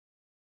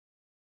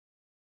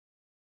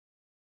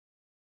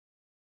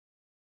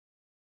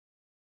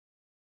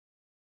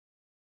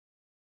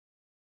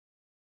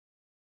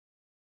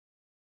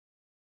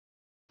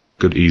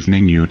Good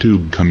evening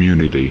YouTube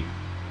community.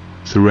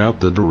 Throughout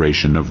the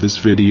duration of this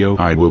video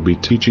I will be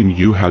teaching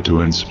you how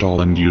to install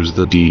and use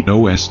the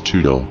DdoS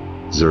tool,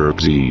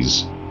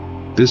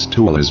 XerXes. This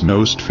tool is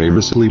most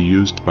famously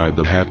used by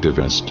the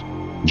hacktivist,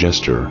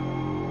 Jester.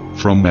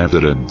 From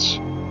evidence,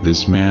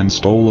 this man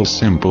stole a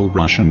simple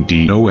Russian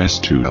DdoS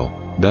tool,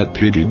 that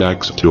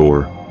piggybacks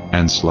Tor,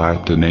 and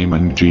slapped a name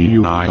and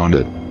GUI on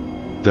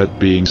it. That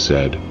being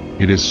said,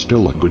 it is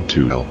still a good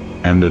tool,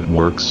 and it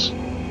works.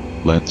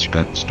 Let's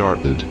get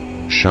started,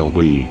 shall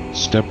we?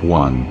 Step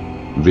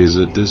 1.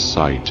 Visit this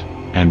site,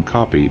 and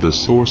copy the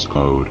source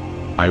code.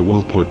 I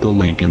will put the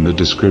link in the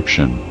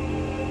description.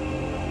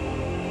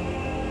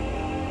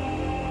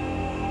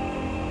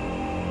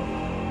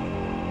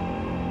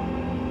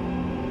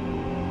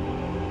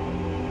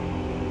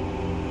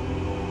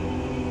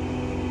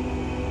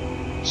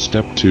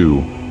 Step 2.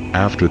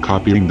 After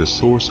copying the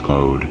source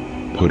code,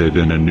 put it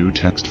in a new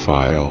text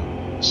file.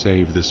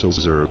 Save this as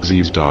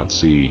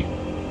XerXes.c.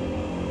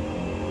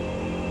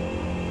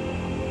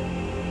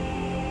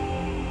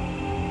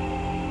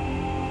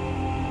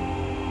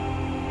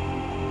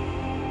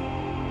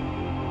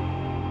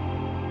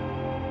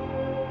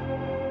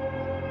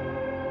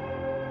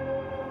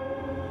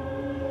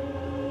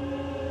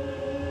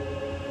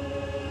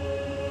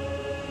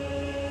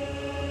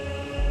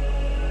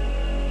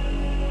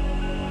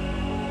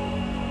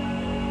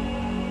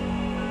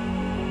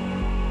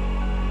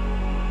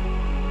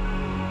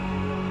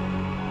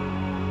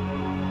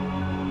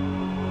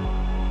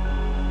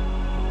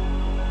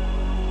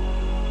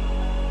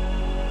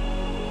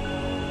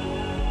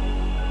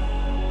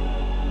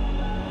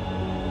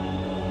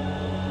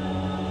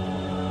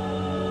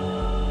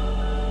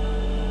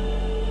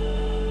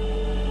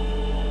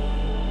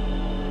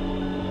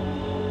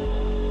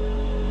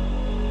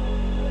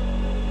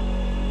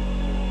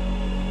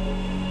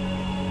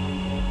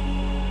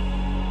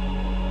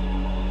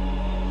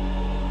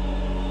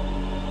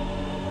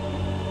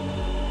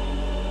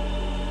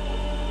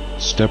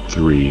 Step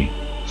 3.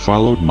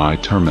 Follow my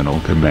terminal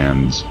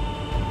commands.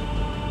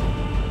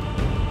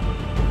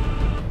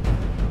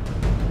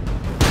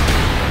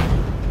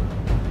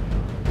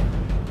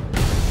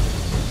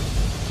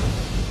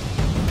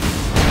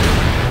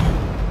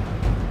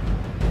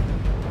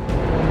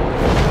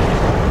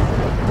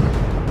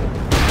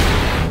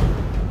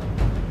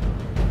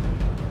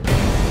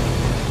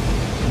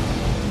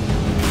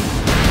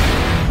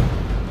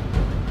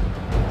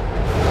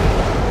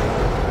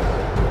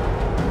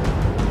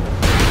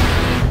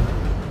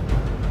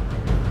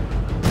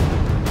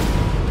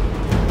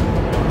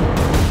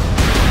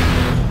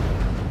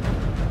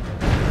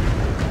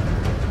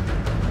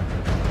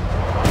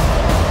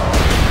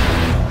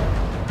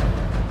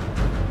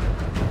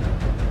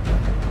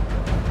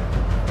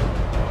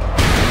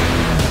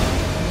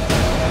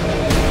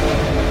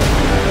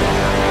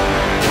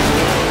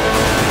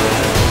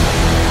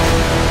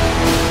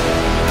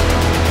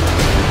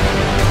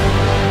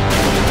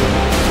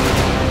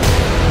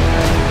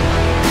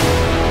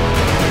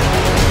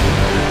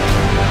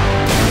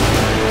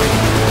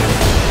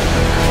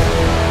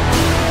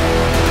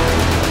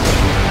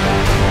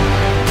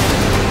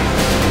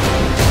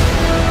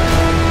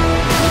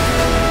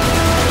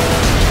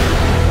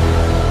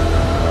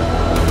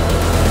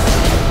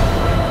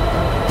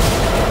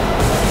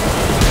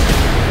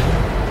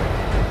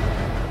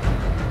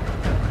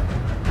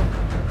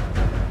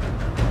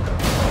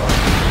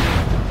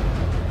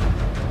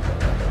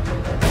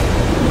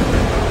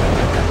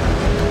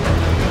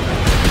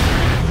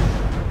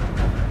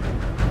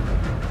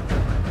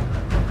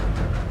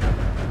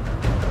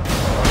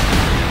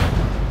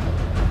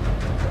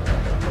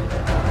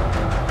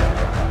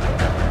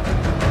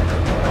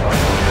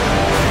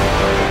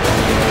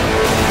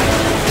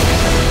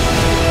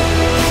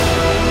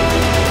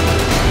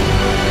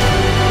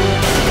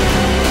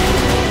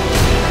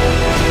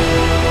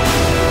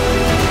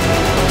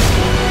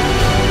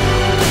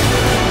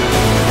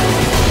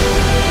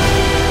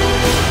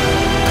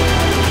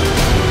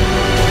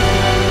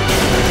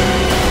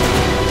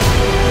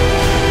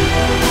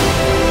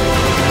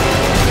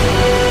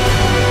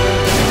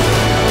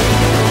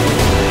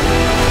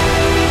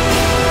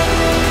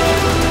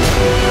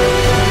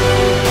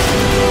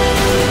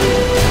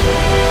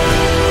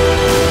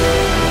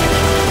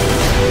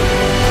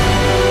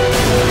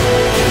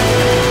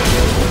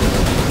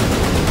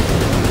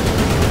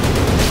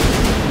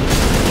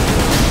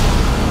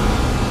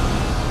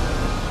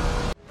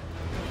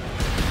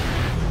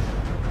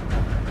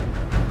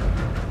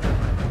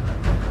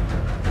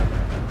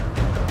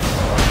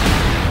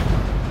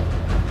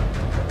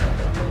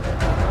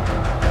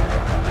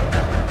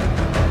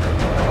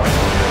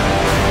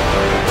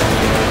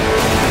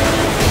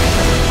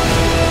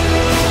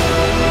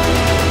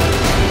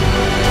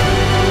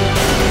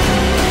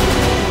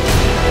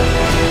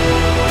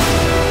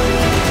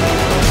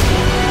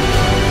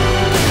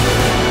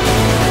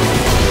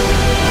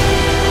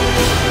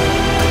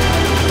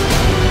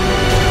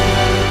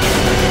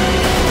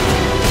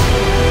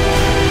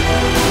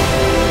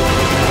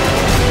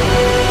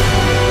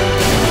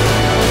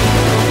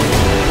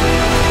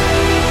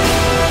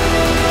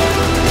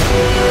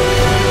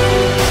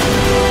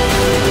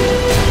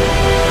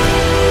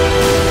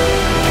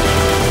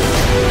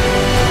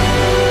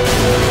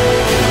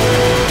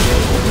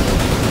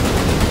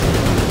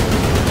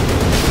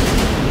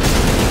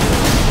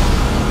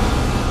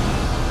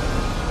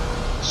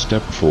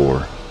 Step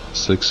 4.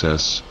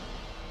 Success.